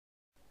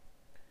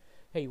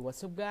Hey,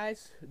 what's up,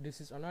 guys? This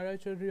is Anara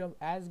Chaudhary of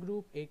As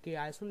Group, aka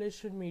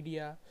Isolation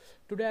Media.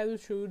 Today, I will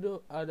show you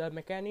the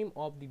mechanism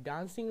of the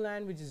dancing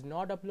line, which is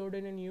not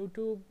uploaded in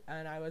YouTube,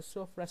 and I was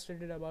so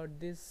frustrated about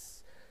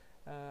this.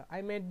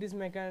 I made this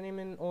mechanism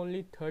in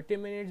only 30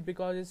 minutes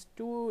because it's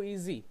too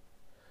easy.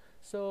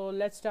 So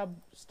let's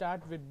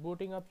start with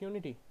booting up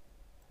Unity.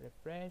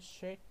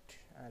 Refresh it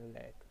and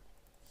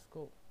let's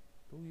go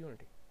to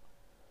Unity.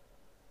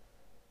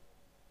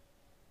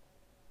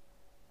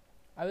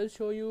 I will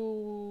show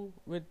you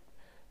with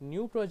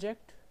new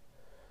project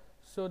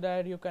so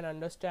that you can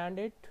understand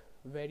it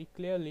very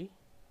clearly.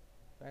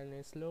 When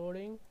it's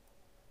loading,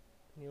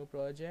 new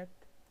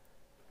project,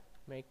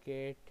 make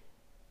it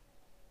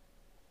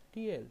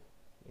TL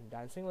in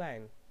dancing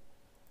line.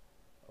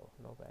 Oh,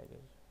 no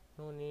package,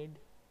 no need,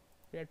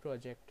 create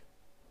project.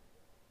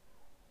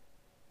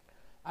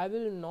 I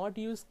will not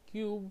use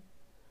cube.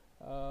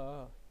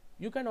 uh,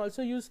 you can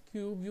also use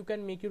cube, you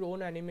can make your own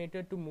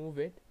animator to move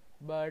it,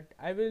 but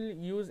I will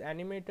use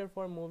animator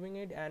for moving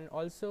it, and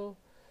also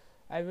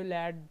I will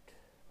add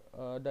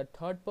the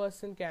third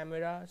person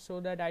camera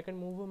so that I can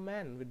move a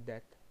man with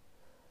that.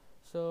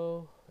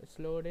 So it's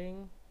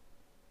loading.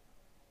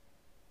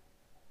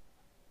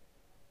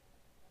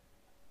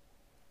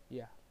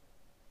 Yeah,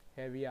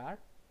 here we are.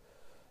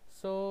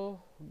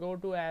 So go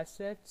to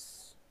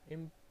assets,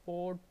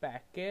 import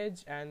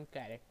package and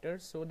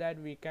characters so that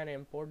we can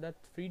import the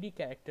 3D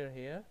character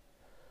here.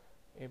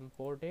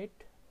 Import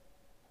it.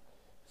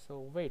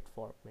 So wait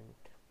for a minute.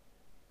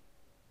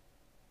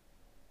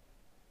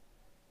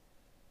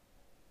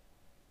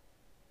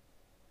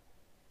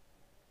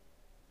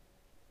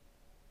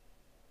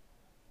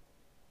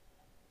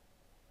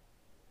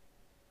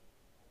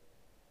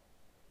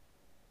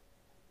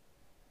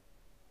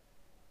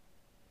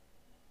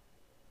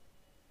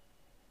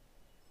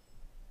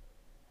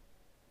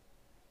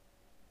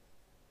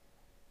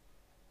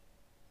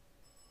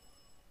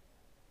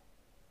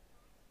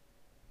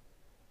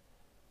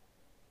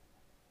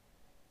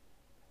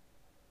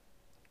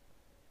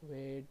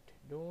 Wait,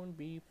 don't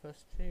be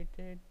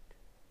frustrated.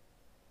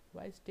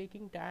 Why is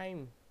taking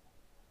time?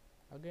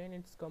 Again,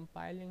 it's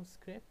compiling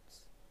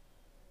scripts.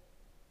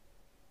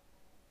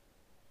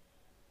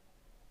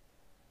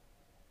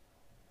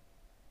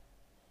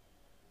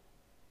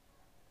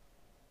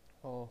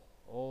 Oh,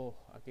 oh,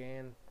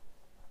 again.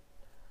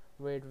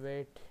 Wait.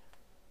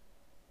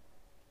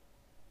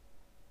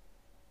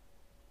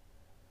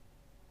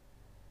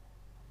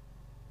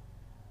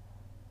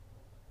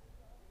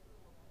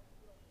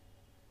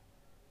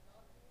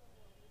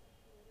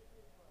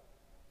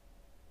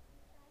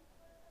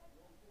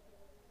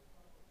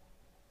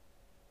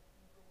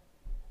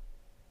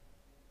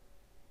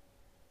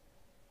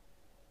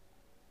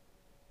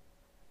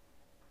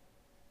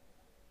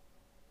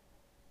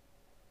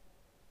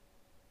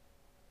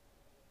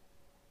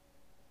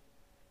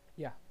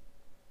 Yeah,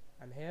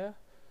 I'm here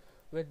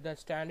with the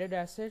standard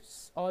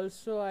assets.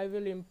 Also, I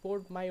will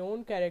import my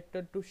own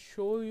character to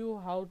show you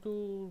how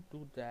to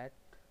do that.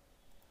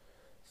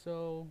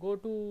 So go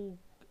to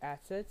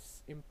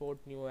assets, import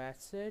new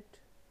asset,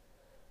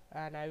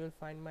 and I will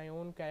find my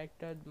own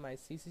character, my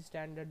cc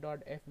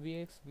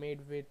standard.fvx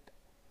made with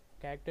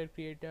character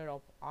creator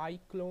of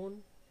iClone.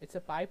 It's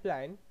a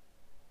pipeline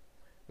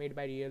made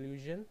by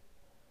Reallusion.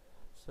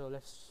 So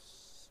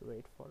let's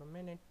wait for a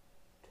minute.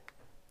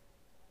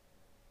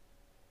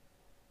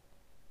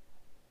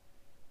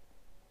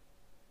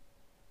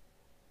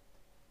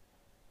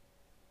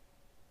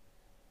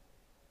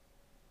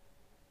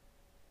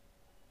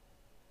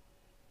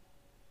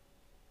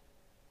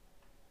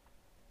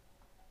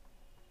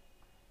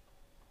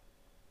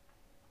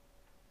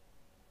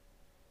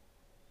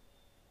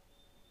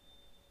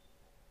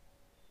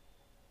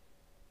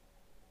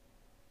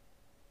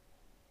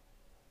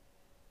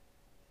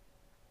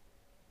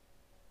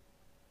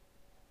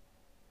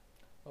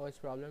 Oh, it's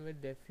problem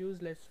with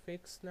diffuse. Let's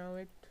fix now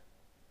it,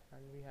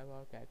 and we have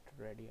our character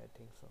ready, I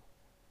think so.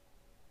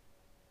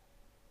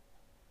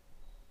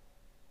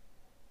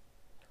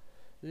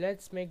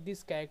 Let's make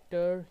this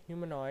character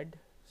humanoid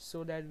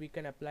so that we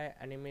can apply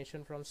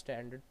animation from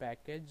standard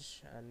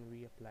package, and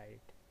we apply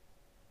it.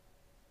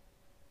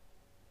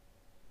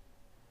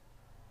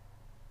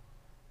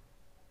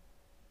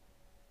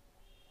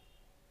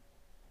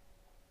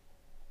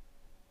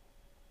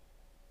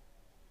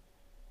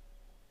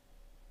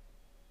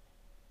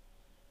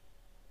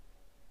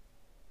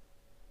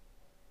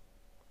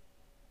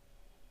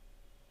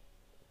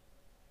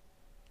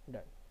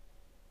 Done.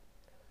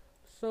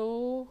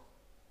 So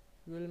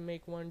we'll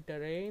make one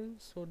terrain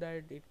so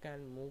that it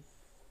can move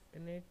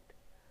in it.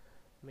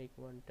 Make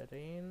one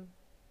terrain,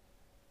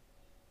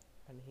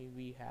 and here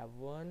we have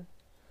one.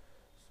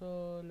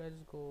 So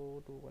let's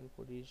go to one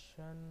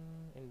position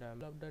in the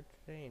middle of the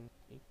terrain,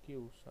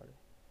 EQ, sorry,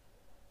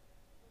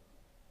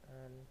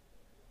 and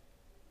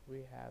we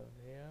have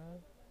here.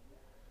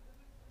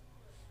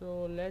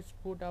 So let's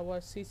put our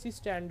cc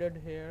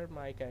standard here,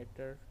 my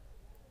character.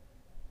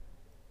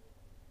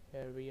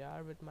 Here we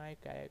are with my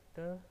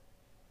character.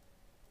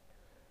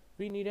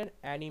 We need an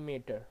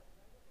animator,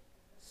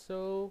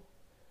 so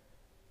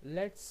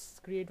let's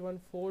create one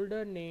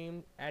folder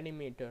named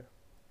animator.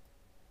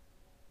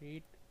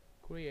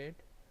 Create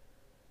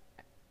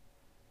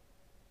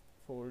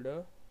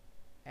folder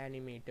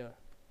animator.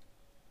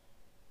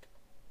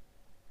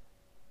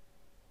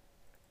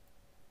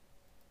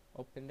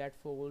 Open that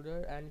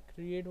folder and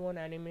create one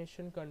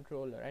animator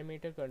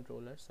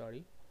controller,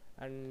 sorry,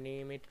 and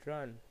name it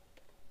run.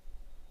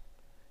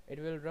 It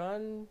will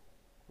run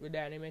with the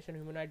animation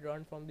humanoid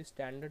run from the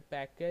standard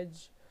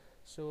package.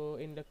 So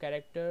in the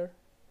character,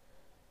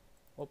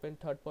 open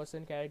third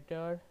person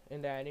character.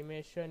 In the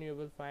animation you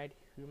will find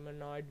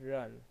humanoid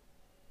run.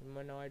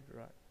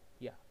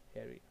 Yeah,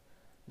 here we go.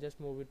 Just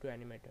move it to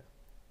animator.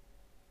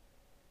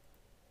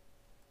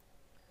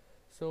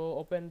 So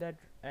open that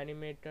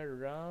animator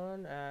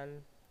run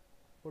and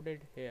put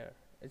it here.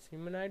 It's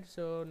humanoid,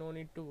 so no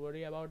need to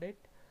worry about it.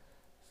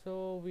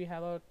 So we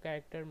have our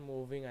character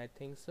moving, I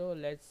think so.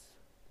 Let's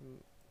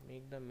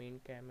make the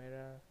main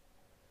camera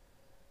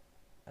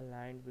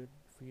aligned with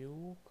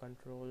view.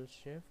 Control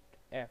Shift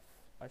F,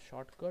 a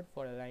shortcut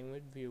for aligning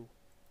with view.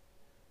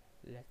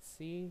 Let's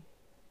see.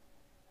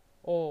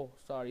 Oh,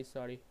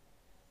 sorry,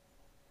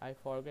 I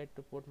forget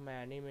to put my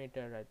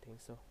animator, I think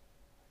so.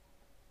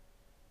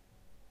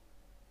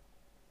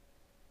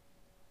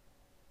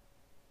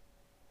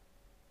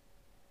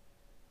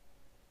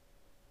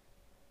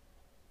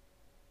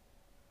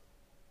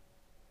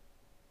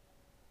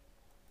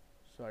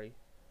 Sorry.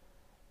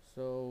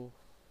 So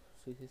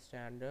CC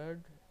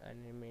standard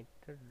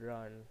animated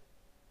run.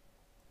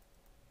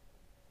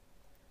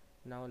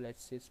 Now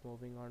let's see it's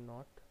moving or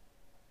not.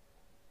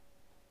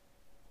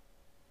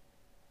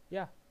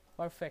 Yeah,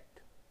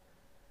 perfect.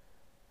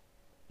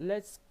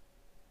 Let's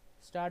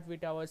start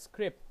with our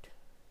script.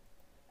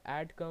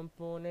 Add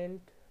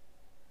component,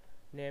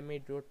 name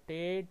it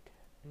rotate,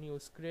 new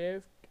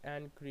script,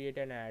 and create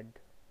an add.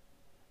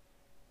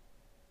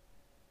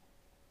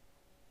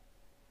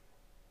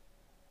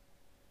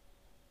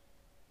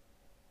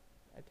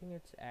 I think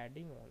it's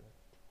adding on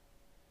it.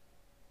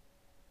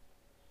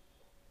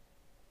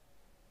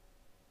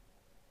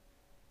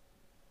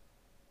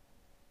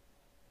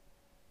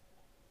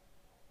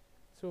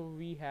 So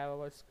we have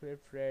our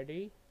script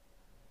ready.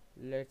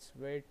 Let's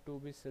wait to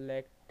be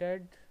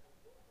selected.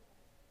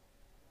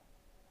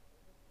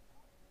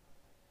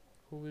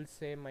 Who will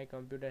say my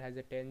computer has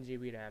a 10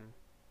 GB RAM?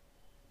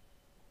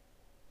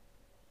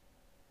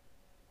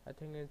 I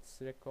think it's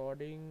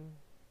recording,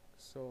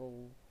 so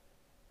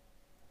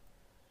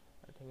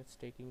I think it's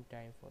taking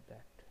time for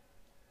that.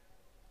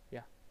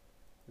 Yeah,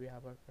 we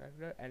have our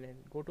character, and then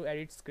go to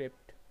edit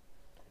script,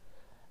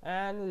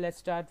 and let's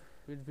start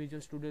with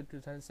Visual Studio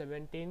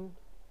 2017.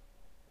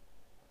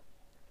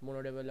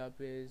 MonoDevelop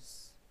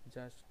is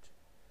just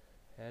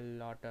a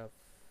lot of,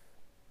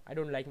 I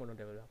don't like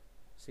MonoDevelop,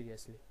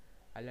 seriously.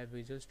 I love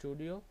Visual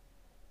Studio.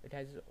 It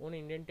has its own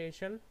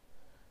indentation.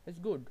 It's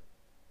good.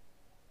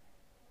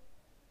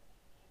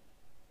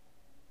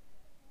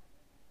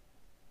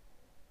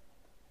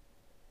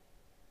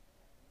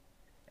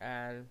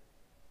 And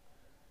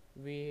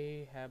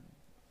we have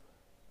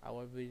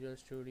our Visual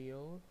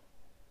Studio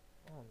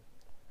on.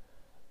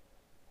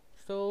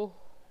 So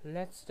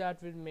let's start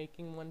with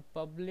making one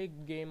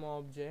public game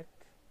object.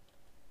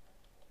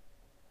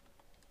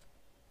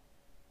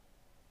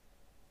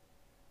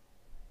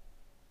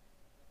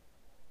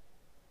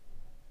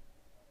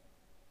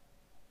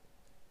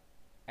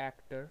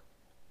 Actor.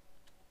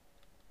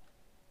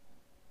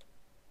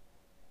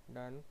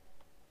 Done.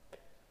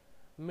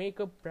 Make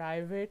a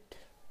private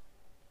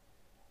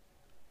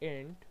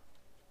int.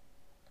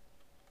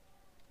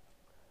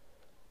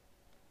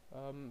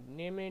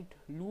 Name it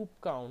loop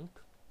count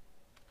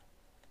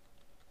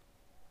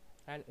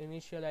and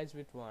initialize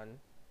with 1.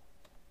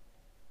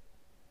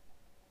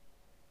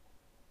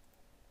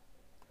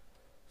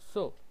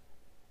 So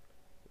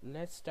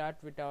let's start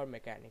with our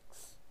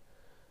mechanics.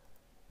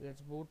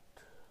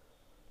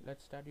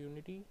 Let's start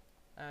Unity,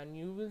 and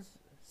you will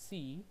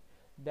see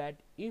that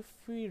if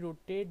we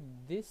rotate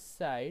this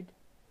side,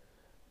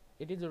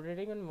 it is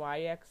rotating on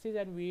y-axis,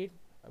 and we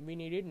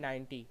needed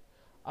 90.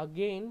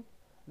 Again,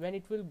 when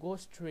it will go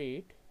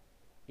straight,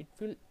 it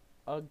will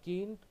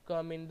again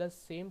come in the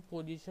same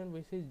position,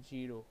 which is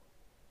 0,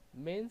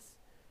 means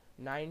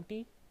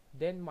 90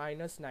 then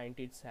minus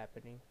 90 it's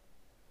happening.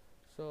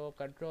 So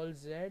Control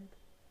Z,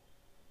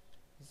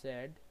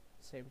 same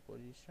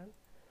position.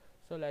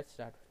 So let's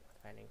start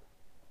planning.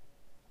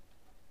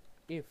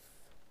 If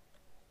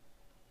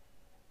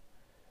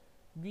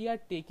we are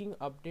taking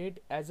update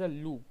as a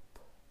loop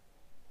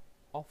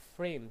of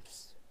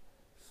frames,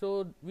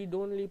 so we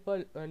don't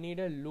need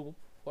a loop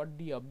for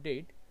the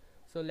update.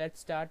 So let's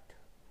start.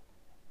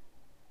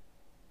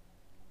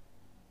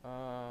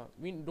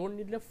 We don't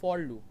need a for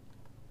loop,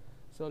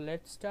 so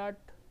let's start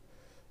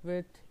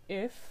with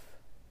if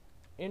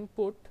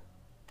input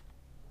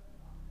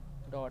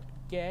dot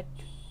get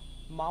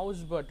mouse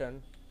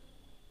button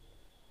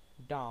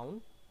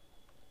down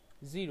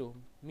 0,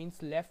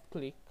 means left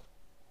click,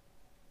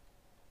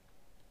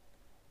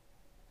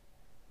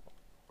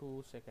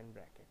 2-second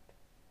bracket.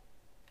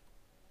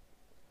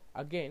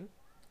 Again,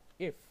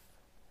 if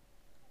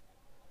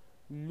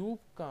loop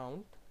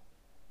count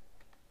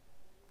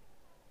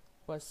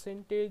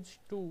percentage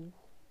 2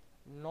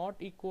 not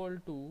equal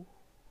to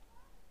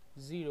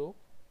 0,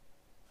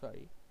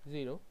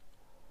 0,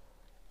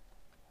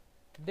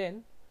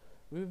 then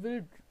we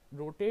will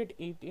rotate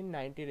it in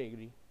 90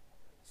 degree.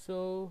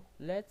 So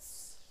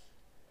let's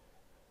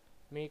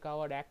make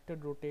our actor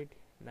rotate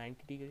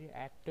 90 degree.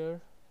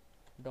 Actor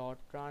dot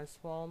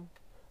transform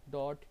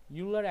dot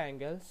Euler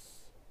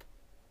angles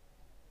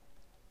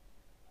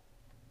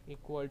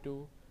equal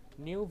to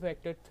new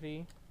vector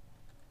 3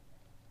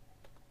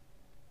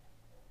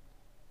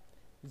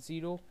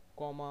 0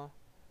 comma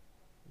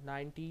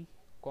 90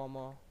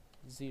 comma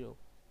 0,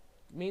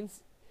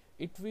 means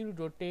it will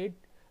rotate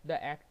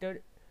the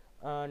actor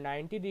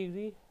 90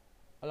 degree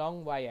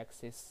along y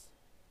axis,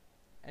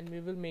 and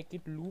we will make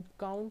it loop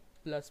count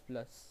plus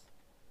plus.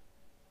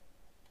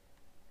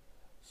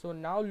 So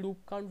now loop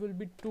count will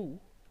be 2,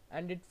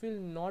 and it will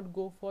not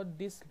go for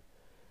this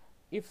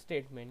if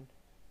statement,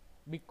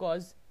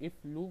 because if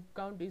loop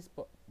count is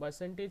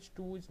percentage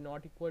 2 is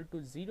not equal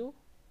to 0,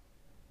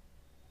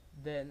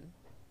 then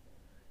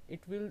it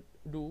will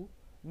do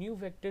new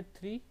vector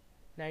 3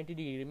 90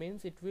 degree,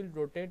 means it will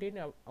rotate in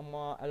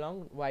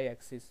along y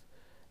axis,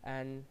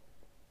 and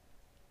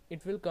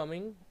it will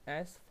coming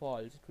as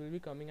false. It will be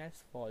coming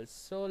as false.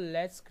 So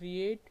let's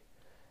create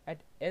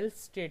at else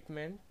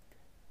statement.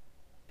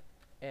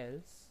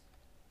 Else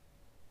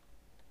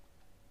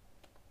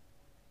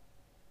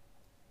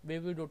we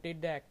will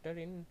rotate the actor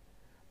in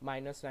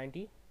minus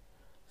 90,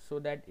 so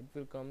that it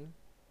will come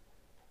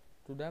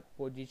to the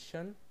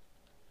position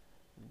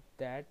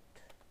that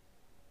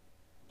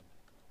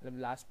the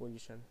last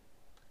position.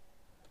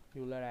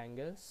 Euler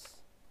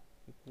angles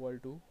equal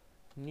to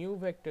new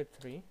vector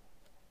 3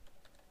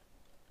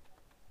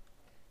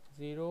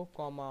 0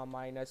 comma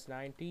minus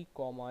 90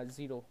 comma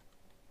 0.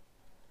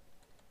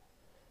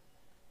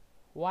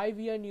 Why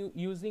we are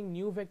using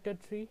new vector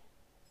 3?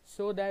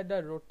 So that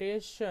the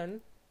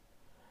rotation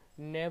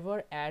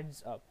never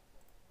adds up.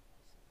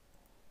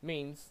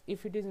 Means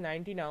if it is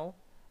 90 now,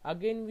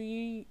 again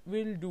we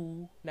will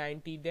do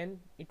 90, then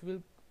it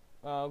will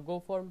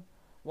go for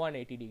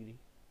 180 degree.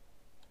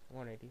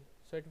 180.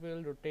 So it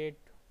will rotate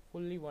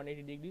fully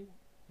 180 degree,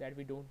 that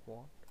we don't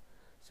want.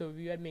 So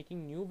we are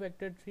making new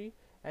vector 3,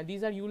 and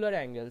these are Euler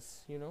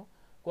angles.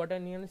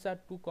 Quaternions are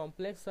too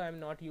complex, so I am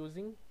not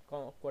using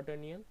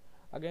quaternion.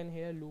 Again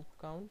here loop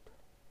count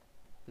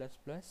plus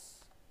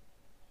plus,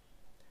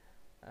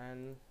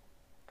 and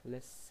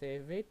let's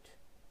save it,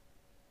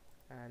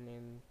 and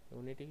in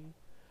Unity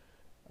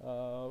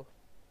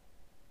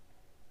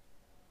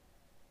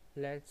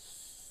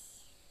let's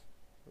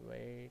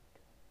wait.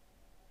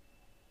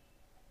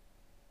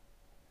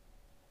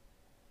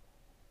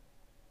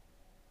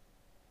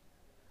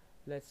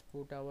 Let's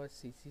put our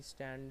CC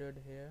standard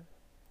here,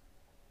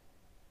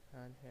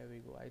 and here we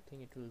go. I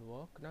think it will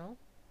work now.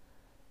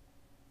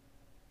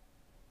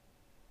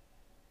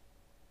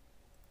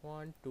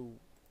 1 2.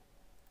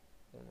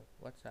 Oh no,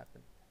 what's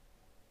happened?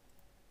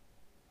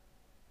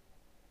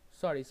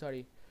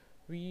 Sorry,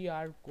 we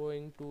are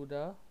going to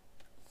the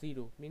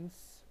 0,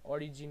 means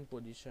origin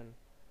position,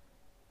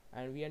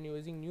 and we are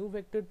using new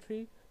vector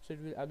 3, so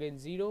it will again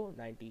 0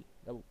 90.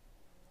 The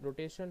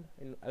rotation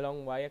in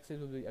along y axis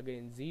will be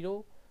again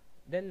 0,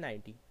 then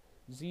 90,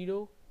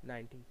 0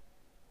 90.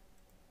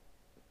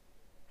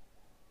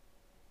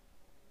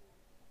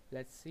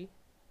 Let's see.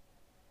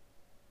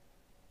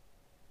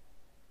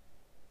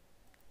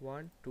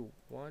 1 2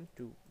 1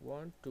 2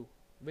 1 2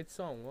 with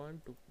song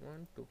 1 2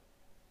 1 2.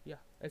 Yeah,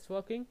 it's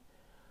working.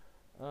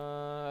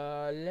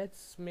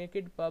 Let's make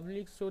it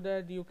public so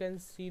that you can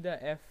see the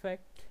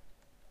effect.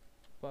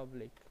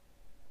 Public.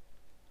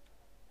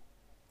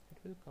 It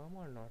will come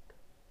or not?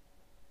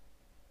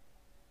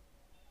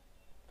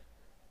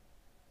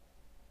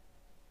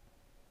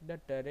 The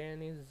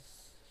terrain is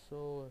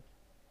so.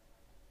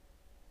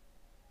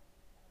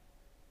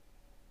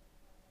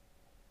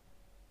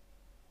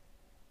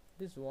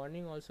 This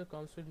warning also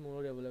comes with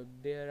more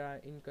developed. There are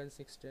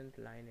inconsistent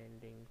line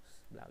endings,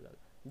 blah blah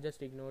blah.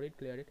 Just ignore it,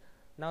 clear it.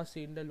 Now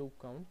see in the loop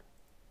count.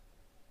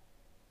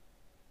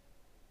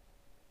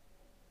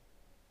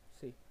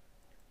 See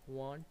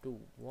 1 2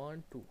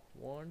 1 2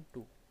 1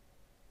 2.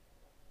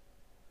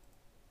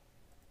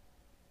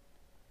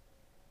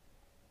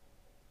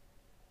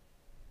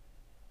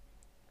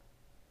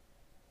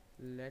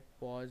 Let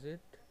pause it.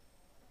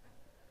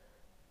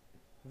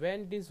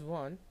 When this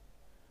 1,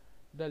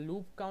 the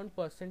loop count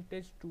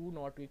percentage 2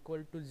 not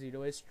equal to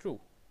 0 is true,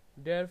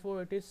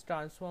 therefore it is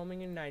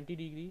transforming in 90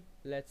 degree.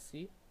 Let's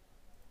see.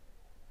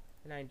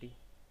 90.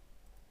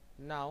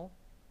 Now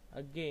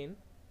again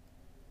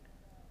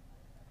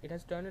it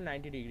has turned a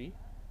 90 degree.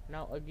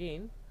 Now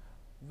again,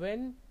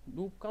 when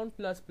loop count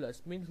plus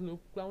plus, means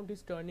loop count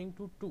is turning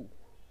to 2,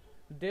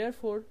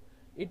 therefore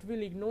it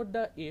will ignore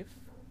the if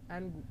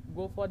and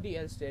go for the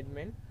else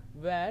statement,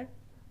 where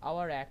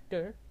our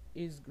actor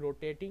is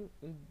rotating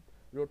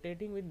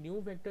with new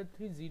vector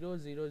 3 0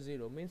 0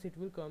 0, means it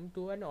will come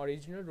to an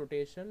original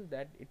rotation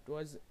that it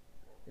was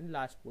in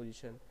last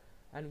position.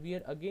 and we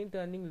are again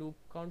turning loop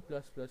count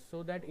plus plus,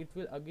 so that it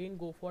will again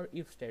go for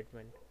if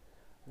statement.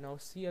 Now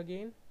see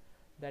again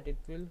that it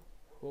will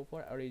go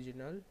for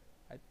original.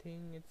 I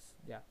think it's,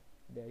 yeah,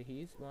 there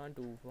he is, 1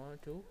 2 1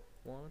 2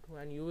 1 2,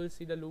 and you will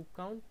see the loop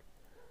count.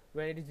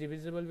 When it is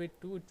divisible with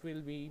 2, it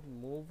will be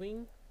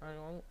moving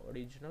along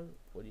original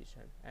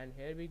position. And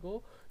here we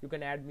go, you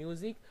can add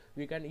music,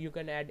 you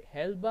can add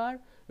health bar,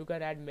 you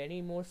can add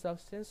many more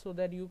substance, so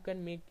that you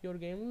can make your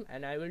game.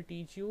 And I will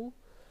teach you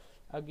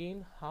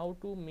again how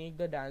to make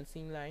the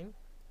dancing line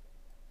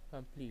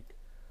complete.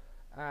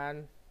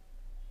 And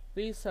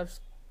please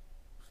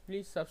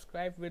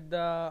subscribe with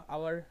the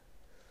our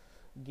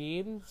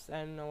games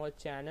and our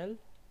channel.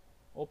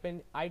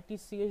 Open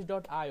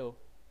itch.io.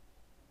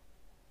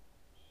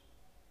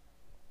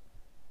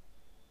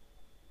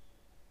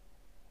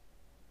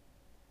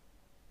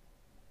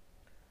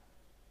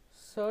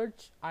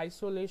 Search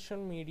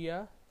Isolation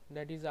Media,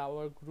 that is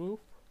our group.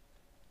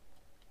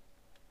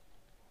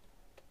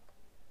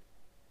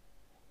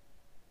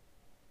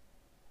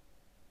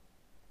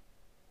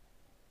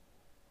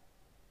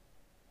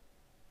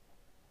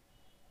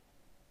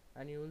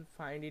 And you will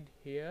find it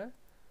here.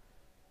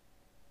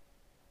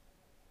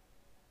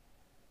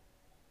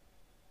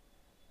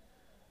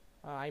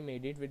 I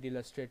made it with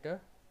Illustrator.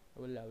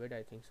 You will love it,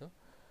 I think so.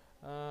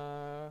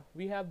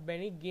 We have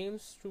many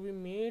games to be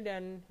made,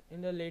 and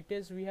in the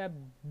latest we have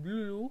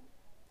Blue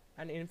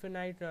and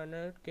Infinite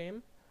Runner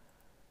game,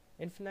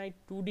 Infinite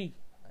 2D,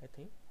 I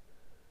think.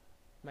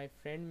 My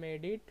friend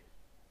made it,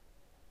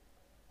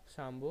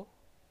 Sambo,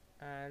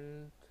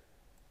 and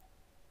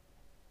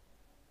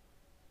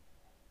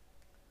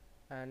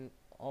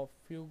off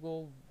you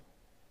go.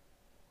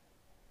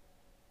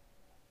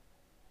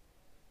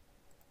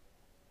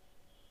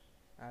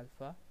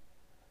 Alpha,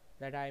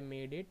 that I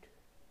made it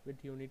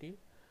with Unity.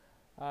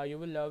 You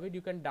will love it.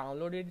 You can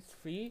download it, it's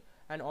free,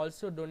 and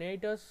also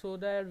donate us so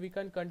that we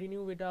can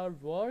continue with our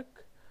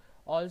work.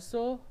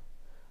 Also,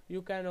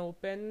 you can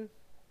open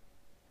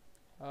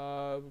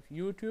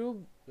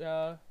YouTube,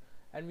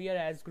 and we are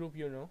as group,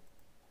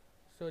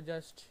 so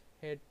just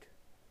hit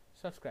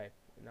subscribe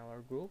in our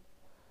group.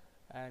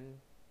 And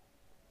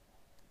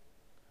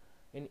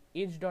in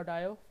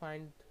itch.io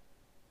find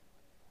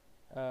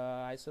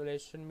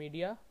Isolation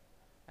Media,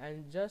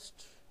 and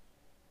just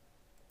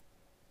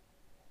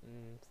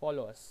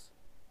follow us.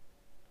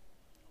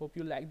 Hope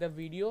you like the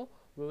video.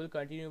 We will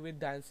continue with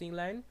dancing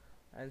line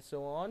and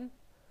so on,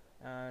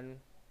 and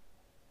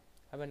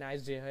have a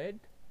nice day ahead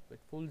with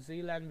full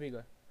zeal and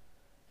vigor.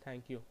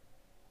 Thank you.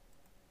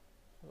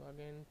 So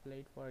again, play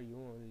it for you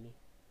only,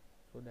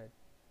 so that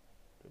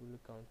it will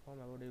confirm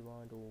about it.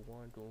 1 2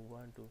 1 2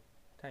 1 2.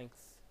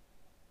 Thanks.